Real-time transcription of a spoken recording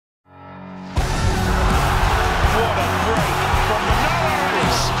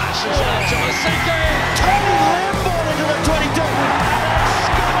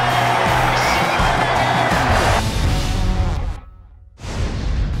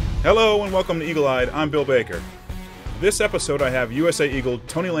Hello and welcome to Eagle Eyed. I'm Bill Baker. This episode I have USA Eagle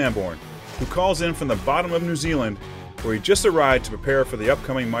Tony Lamborn, who calls in from the bottom of New Zealand, where he just arrived to prepare for the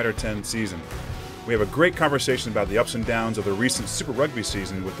upcoming Mitre 10 season. We have a great conversation about the ups and downs of the recent Super Rugby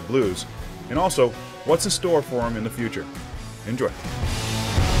season with the Blues, and also what's in store for him in the future. Enjoy.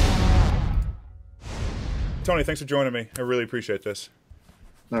 Tony, thanks for joining me. I really appreciate this.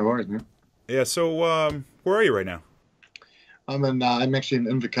 No worries, man. Yeah, so where are you right now? I'm actually in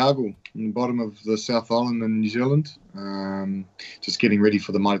Invercargall, in the bottom of the South Island in New Zealand. Just getting ready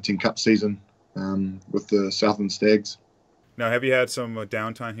for the Mitre 10 Cup season with the Southland Stags. Now, have you had some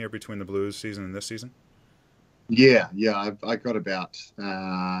downtime here between the Blues season and this season? Yeah. I got about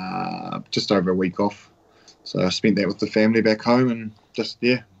just over a week off. So I spent that with the family back home and just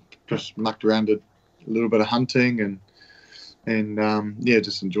mucked around, did a little bit of hunting and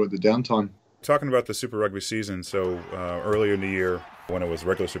just enjoyed the downtime. Talking about the Super Rugby season, so earlier in the year, when it was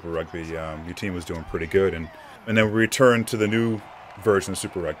regular Super Rugby, your team was doing pretty good, and then we returned to the new version of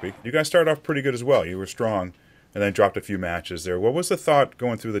Super Rugby. You guys started off pretty good as well. You were strong, and then dropped a few matches there. What was the thought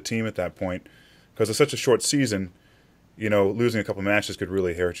going through the team at that point? Because it's such a short season, losing a couple of matches could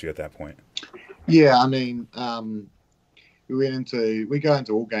really hurt you at that point. Yeah, I mean, we go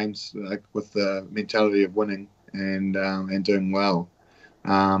into all games with the mentality of winning and doing well.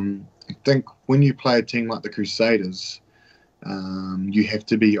 I think when you play a team like the Crusaders, you have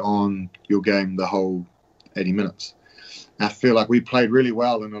to be on your game the whole 80 minutes. I feel like we played really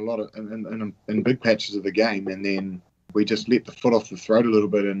well in a lot of in big patches of the game, and then we just let the foot off the throat a little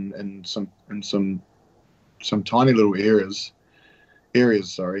bit in some tiny little areas,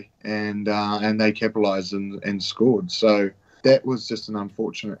 and they capitalised and scored. So that was just an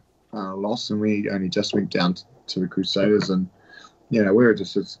unfortunate loss, and we only just went down to the Crusaders, and we were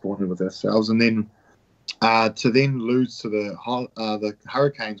just disappointed with ourselves. And then to then lose to the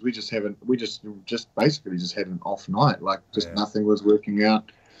Hurricanes, we just basically had an off night. Nothing was working out.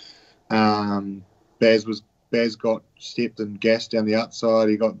 Baz got stepped and gassed down the outside.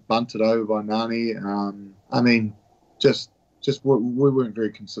 He got bunted over by Nani. We weren't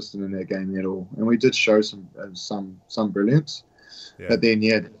very consistent in that game at all, and we did show some brilliance. Yeah. But then,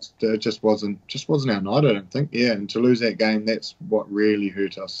 it just wasn't our night, I don't think. Yeah, and to lose that game, that's what really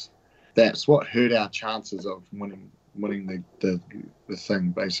hurt us. That's what hurt our chances of winning the thing,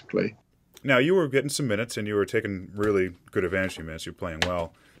 basically. Now, you were getting some minutes, and you were taking really good advantage of your minutes. You're playing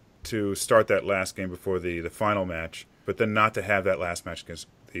well to start that last game before the final match, but then not to have that last match against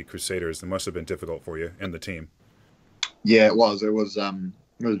the Crusaders. It must have been difficult for you and the team. Yeah, it was. It was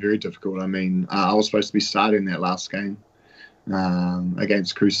very difficult. I mean, I was supposed to be starting that last game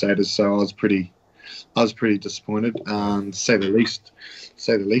against Crusaders, so I was pretty disappointed, to say the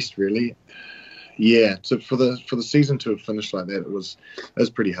least, really. Yeah, for the season to have finished like that, it was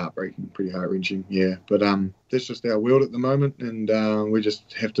pretty heartbreaking, pretty heart-wrenching. Yeah, but that's just our world at the moment, and we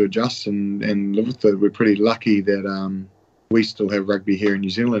just have to adjust and live with it. We're pretty lucky that we still have rugby here in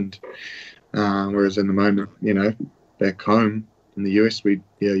New Zealand, whereas in the moment, back home in the US,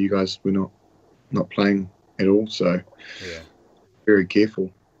 you guys were not playing at all, so very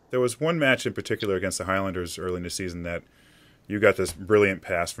careful. There was one match in particular against the Highlanders early in the season that you got this brilliant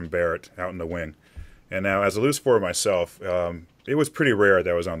pass from Barrett out in the wing. And now, as a loose forward myself, it was pretty rare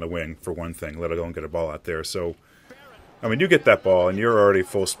that I was on the wing, for one thing, let alone get a ball out there. So, you get that ball and you're already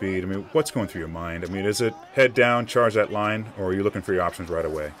full speed. What's going through your mind? Is it head down, charge that line, or are you looking for your options right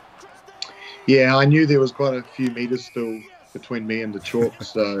away? Yeah, I knew there was quite a few meters still between me and the chalk,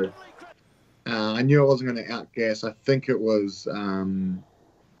 so I knew I wasn't going to outgas. I think it was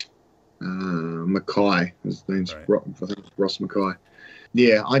Mackay. His name's right. I think Ross Mackay.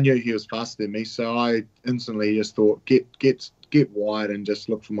 Yeah, I knew he was faster than me, so I instantly just thought get wide and just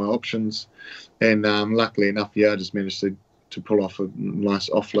look for my options. And luckily enough, I just managed to pull off a nice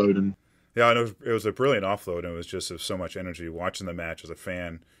offload. And I know it was a brilliant offload, and it was just of so much energy watching the match as a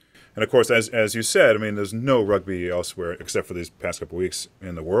fan. And of course, as you said, there's no rugby elsewhere except for these past couple of weeks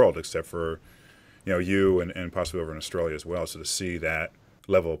in the world, except for you and possibly over in Australia as well. So to see that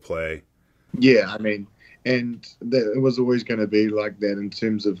level of play. Yeah, and it was always going to be like that in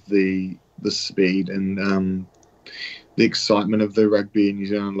terms of the speed and the excitement of the rugby in New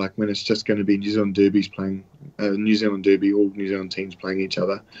Zealand. Like when it's just going to be New Zealand derbies playing, New Zealand derby, all New Zealand teams playing each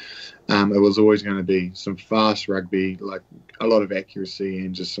other. It was always going to be some fast rugby, like a lot of accuracy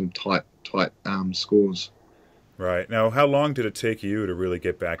and just some tight scores. Right. Now, how long did it take you to really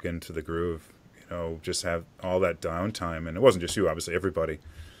get back into the groove? Just have all that downtime, and it wasn't just you, obviously everybody,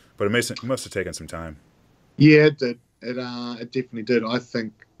 but it must have taken some time. Yeah, it did. It definitely did. I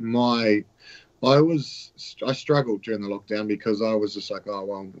think my I struggled during the lockdown because I was just like, oh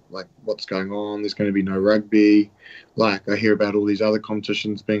well, like what's going on? There's going to be no rugby. Like I hear about all these other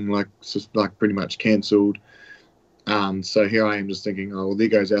competitions being like just like pretty much cancelled. So here I am just thinking, oh well, there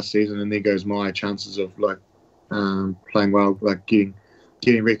goes our season, and there goes my chances of like playing well, like getting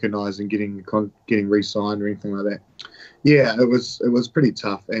recognised and getting re-signed or anything like that. Yeah, it was pretty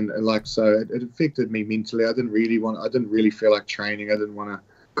tough, and like so it affected me mentally. I didn't really feel like training.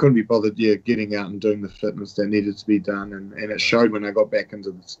 Couldn't be bothered, getting out and doing the fitness that needed to be done, and it showed when I got back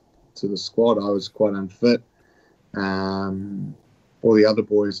into the squad. I was quite unfit. All the other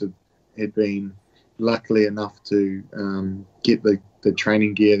boys had been luckily enough to get the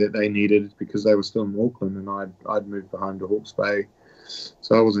training gear that they needed because they were still in Auckland, and I'd moved home to Hawke's Bay,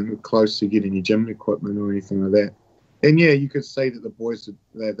 so I wasn't close to getting any gym equipment or anything like that. And yeah, you could say that the boys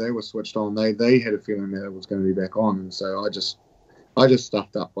they were switched on. They had a feeling that it was going to be back on, and so I just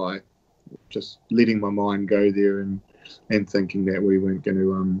stuffed up by just letting my mind go there and thinking that we weren't going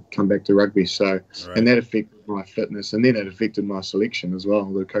to come back to rugby. So, right. And that affected my fitness, and then it affected my selection as well.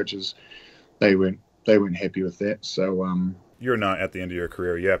 The coaches, they weren't happy with that. So you're not at the end of your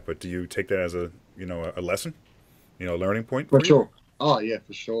career yet, but do you take that as a lesson, a learning point? For sure. Oh yeah,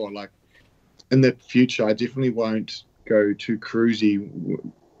 for sure. Like in the future, I definitely won't go too cruisy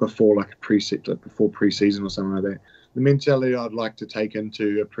before like before pre-season or something like that. The mentality I'd like to take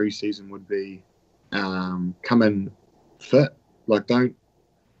into a pre-season would be come in fit. Like don't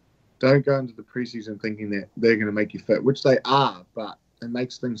go into the pre-season thinking that they're going to make you fit, which they are, but it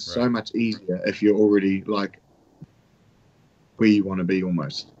makes things so much easier if you're already like where you want to be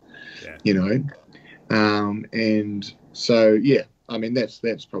almost. Yeah. And so yeah, I mean that's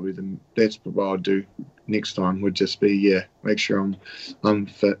probably that's what I'll do next time would just be make sure I'm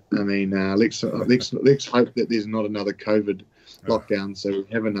fit. I mean let's hope that there's not another COVID lockdown so we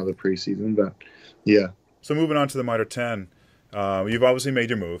have another preseason. But yeah. So moving on to the Mitre 10, you've obviously made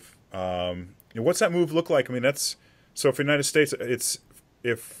your move. What's that move look like? I mean so for the United States,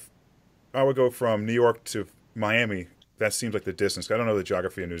 if I would go from New York to Miami, that seems like the distance. I don't know the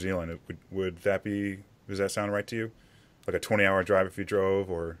geography of New Zealand. Does that sound right to you? Like a 20-hour drive if you drove,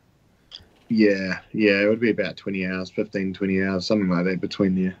 or? Yeah, it would be about 20 hours, 15, 20 hours, something like that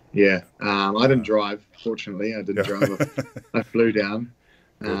between there. Yeah. I didn't drive, fortunately. I didn't drive. I flew down.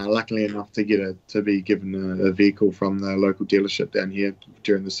 Luckily enough to be given a vehicle from the local dealership down here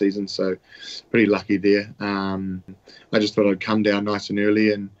during the season, so pretty lucky there. I just thought I'd come down nice and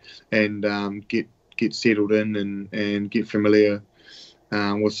early and get settled in and get familiar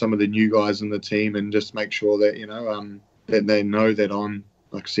with some of the new guys in the team, and just make sure that that they know that I'm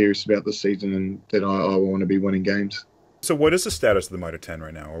like serious about the season and that I want to be winning games. So what is the status of the Mitre 10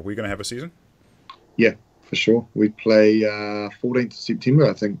 right now? Are we going to have a season? Yeah, for sure. We play 14th of September,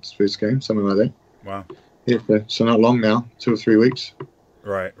 I think, it's first game, something like that. Wow. Yeah, so not long now, 2 or 3 weeks.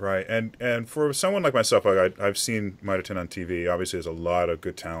 Right. And for someone like myself, I've seen Mitre 10 on TV. Obviously, there's a lot of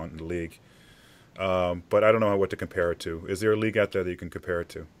good talent in the league. But I don't know what to compare it to. Is there a league out there that you can compare it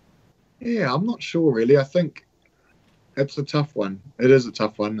to? Yeah, I'm not sure, really. I think it's a tough one. It is a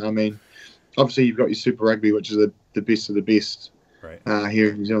tough one. I mean, obviously, you've got your Super Rugby, which is the best of the best here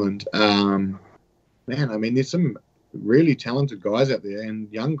in New Zealand. Man, I mean, there's some really talented guys out there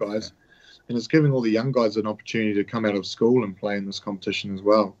and young guys. Yeah. And it's giving all the young guys an opportunity to come out of school and play in this competition as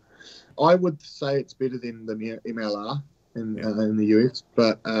well. I would say it's better than the MLR in the US,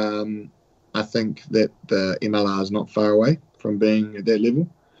 but I think that the MLR is not far away from being at that level.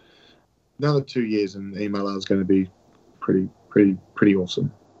 Another 2 years and the MLR is going to be pretty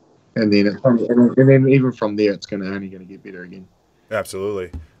awesome. And then even from there, it's only going to get better again.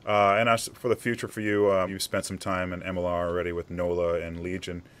 Absolutely. And as for the future for you, you've spent some time in MLR already with NOLA and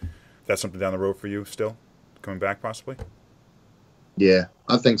Legion. That's something down the road for you still, coming back possibly? Yeah,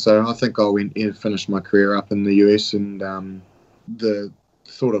 I think so. I think I'll finish my career up in the US, and the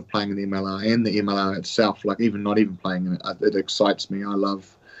thought of playing in the MLR and the MLR itself, like not even playing in it excites me.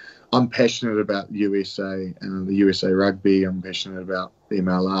 I'm passionate about USA and the USA Rugby. I'm passionate about the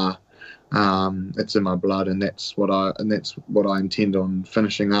MLR. It's in my blood, and that's what I intend on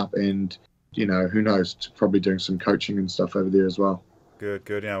finishing up. And who knows, probably doing some coaching and stuff over there as well.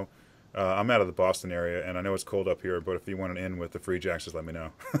 Good. I'm out of the Boston area, and I know it's cold up here. But if you want an in with the Free Jacks, just let me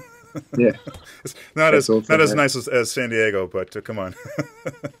know. Yeah, it's not as nice as San Diego, but come on.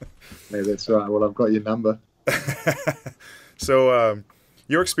 Yeah, that's right. Well, I've got your number. So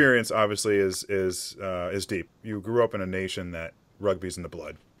your experience obviously is deep. You grew up in a nation that rugby's in the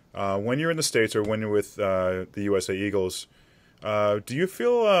blood. When you're in the States or when you're with the USA Eagles, do you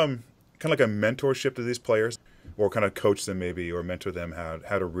feel kind of like a mentorship to these players, or kind of coach them maybe, or mentor them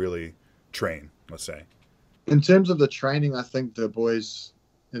how to really train, let's say? In terms of the training, I think the boys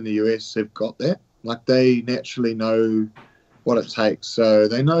in the US have got that. Like, they naturally know what it takes. So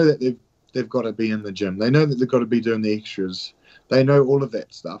they know that they've got to be in the gym. They know that they've got to be doing the extras. They know all of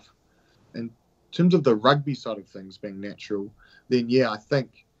that stuff. In terms of the rugby side of things being natural, then yeah, I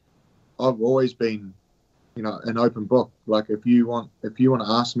think I've always been, an open book. Like, if you want to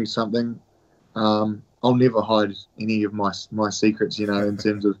ask me something, I'll never hide any of my secrets, in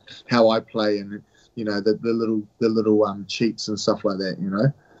terms of how I play and the little cheats and stuff like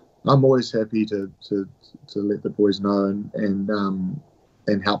that. I'm always happy to let the boys know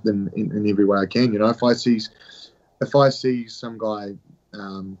and help them in every way I can. If I see some guy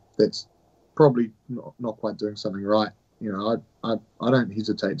that's probably not quite doing something right, I don't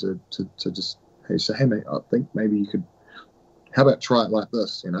hesitate to just say, hey mate, I think maybe you could. How about try it like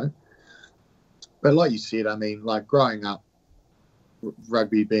this, But like you said, I mean, like, growing up,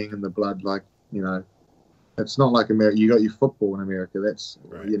 rugby being in the blood, like, it's not like America. You got your football in America. That's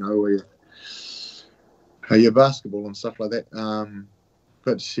right. Or your basketball and stuff like that.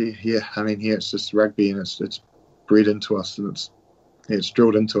 But here it's just rugby, and it's bred into us, and it's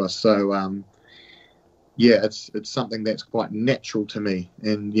drilled into us. So it's something that's quite natural to me.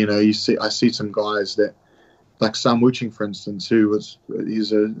 And I see some guys that, like Sam Wuching, for instance,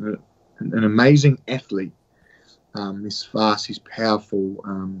 he's an amazing athlete. He's fast, he's powerful,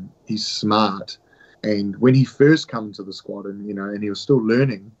 he's smart. And when he first came to the squad, and he was still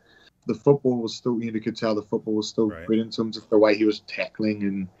learning, the football was still, you could tell the football was still bred into him, just the way he was tackling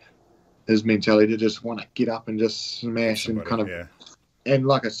and his mentality to just want to get up and just smash and kind of. Yeah. And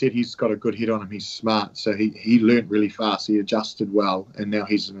like I said, he's got a good head on him. He's smart, so he learnt really fast. He adjusted well, and now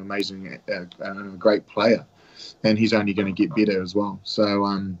he's an amazing, great player, and he's only going to get better as well. So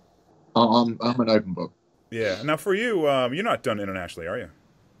I'm an open book. Yeah. Now for you, you're not done internationally, are you?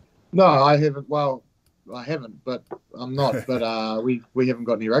 No, I haven't. Well, I haven't, but I'm not. But we haven't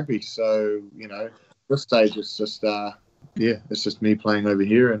got any rugby, so this stage it's just it's just me playing over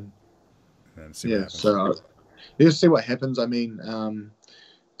here, and see what happens. So let's see what happens. I mean,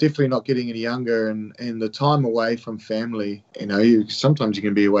 definitely not getting any younger, and the time away from family. Sometimes you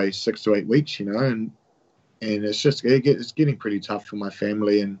can be away 6 to 8 weeks, and it's getting pretty tough for my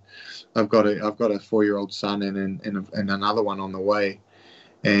family, and I've got a 4-year-old son and another one on the way.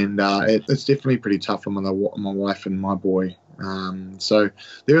 And it's definitely pretty tough for my wife and my boy. So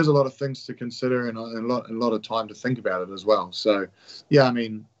there is a lot of things to consider and a lot of time to think about it as well. So, yeah, I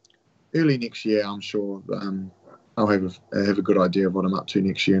mean, early next year, I'm sure I'll have a good idea of what I'm up to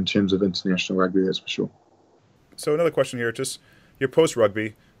next year in terms of international rugby, that's for sure. So another question here, just your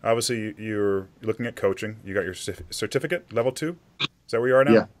post-rugby, obviously you're looking at coaching. You got your certificate, level 2? Is that where you are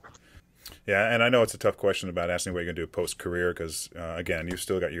now? Yeah. Yeah, and I know it's a tough question about asking what you're going to do post-career because, again, you've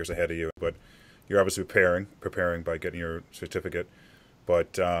still got years ahead of you, but you're obviously preparing by getting your certificate.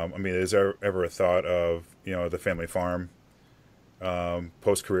 But, I mean, is there ever a thought of, the family farm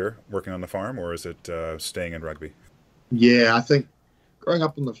post-career, working on the farm, or is it staying in rugby? Yeah, I think growing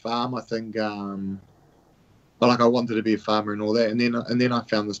up on the farm, I think, I wanted to be a farmer and all that, and then I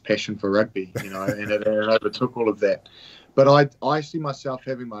found this passion for rugby, and it overtook all of that. But I see myself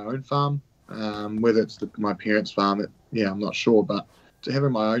having my own farm, whether it's my parents' farm. I'm not sure, but to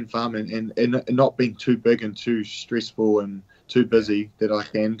having my own farm and not being too big and too stressful and too busy, that I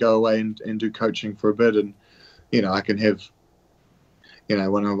can go away and do coaching for a bit, and I can have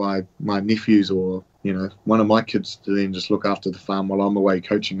one of my nephews or one of my kids to then just look after the farm while I'm away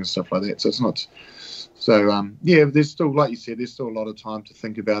coaching and stuff like that. So it's not. So there's still, like you said, there's still a lot of time to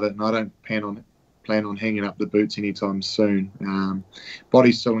think about it, and I don't plan on hanging up the boots anytime soon.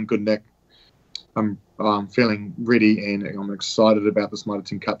 Body's still in good nick. I'm feeling ready, and I'm excited about this Mitre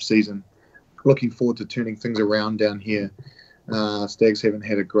 10 Cup season. Looking forward to turning things around down here. Stags haven't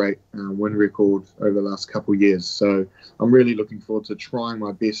had a great win record over the last couple of years, so I'm really looking forward to trying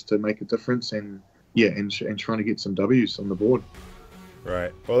my best to make a difference and trying to get some W's on the board.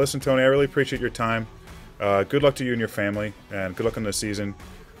 Right. Well, listen, Tony, I really appreciate your time. Good luck to you and your family, and good luck on the season.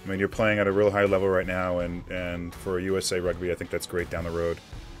 I mean, you're playing at a real high level right now, and for USA Rugby, I think that's great down the road.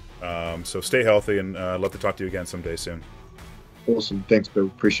 So stay healthy, and I'd love to talk to you again someday soon. Awesome. Thanks, Bill.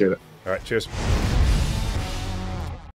 Appreciate it. All right. Cheers.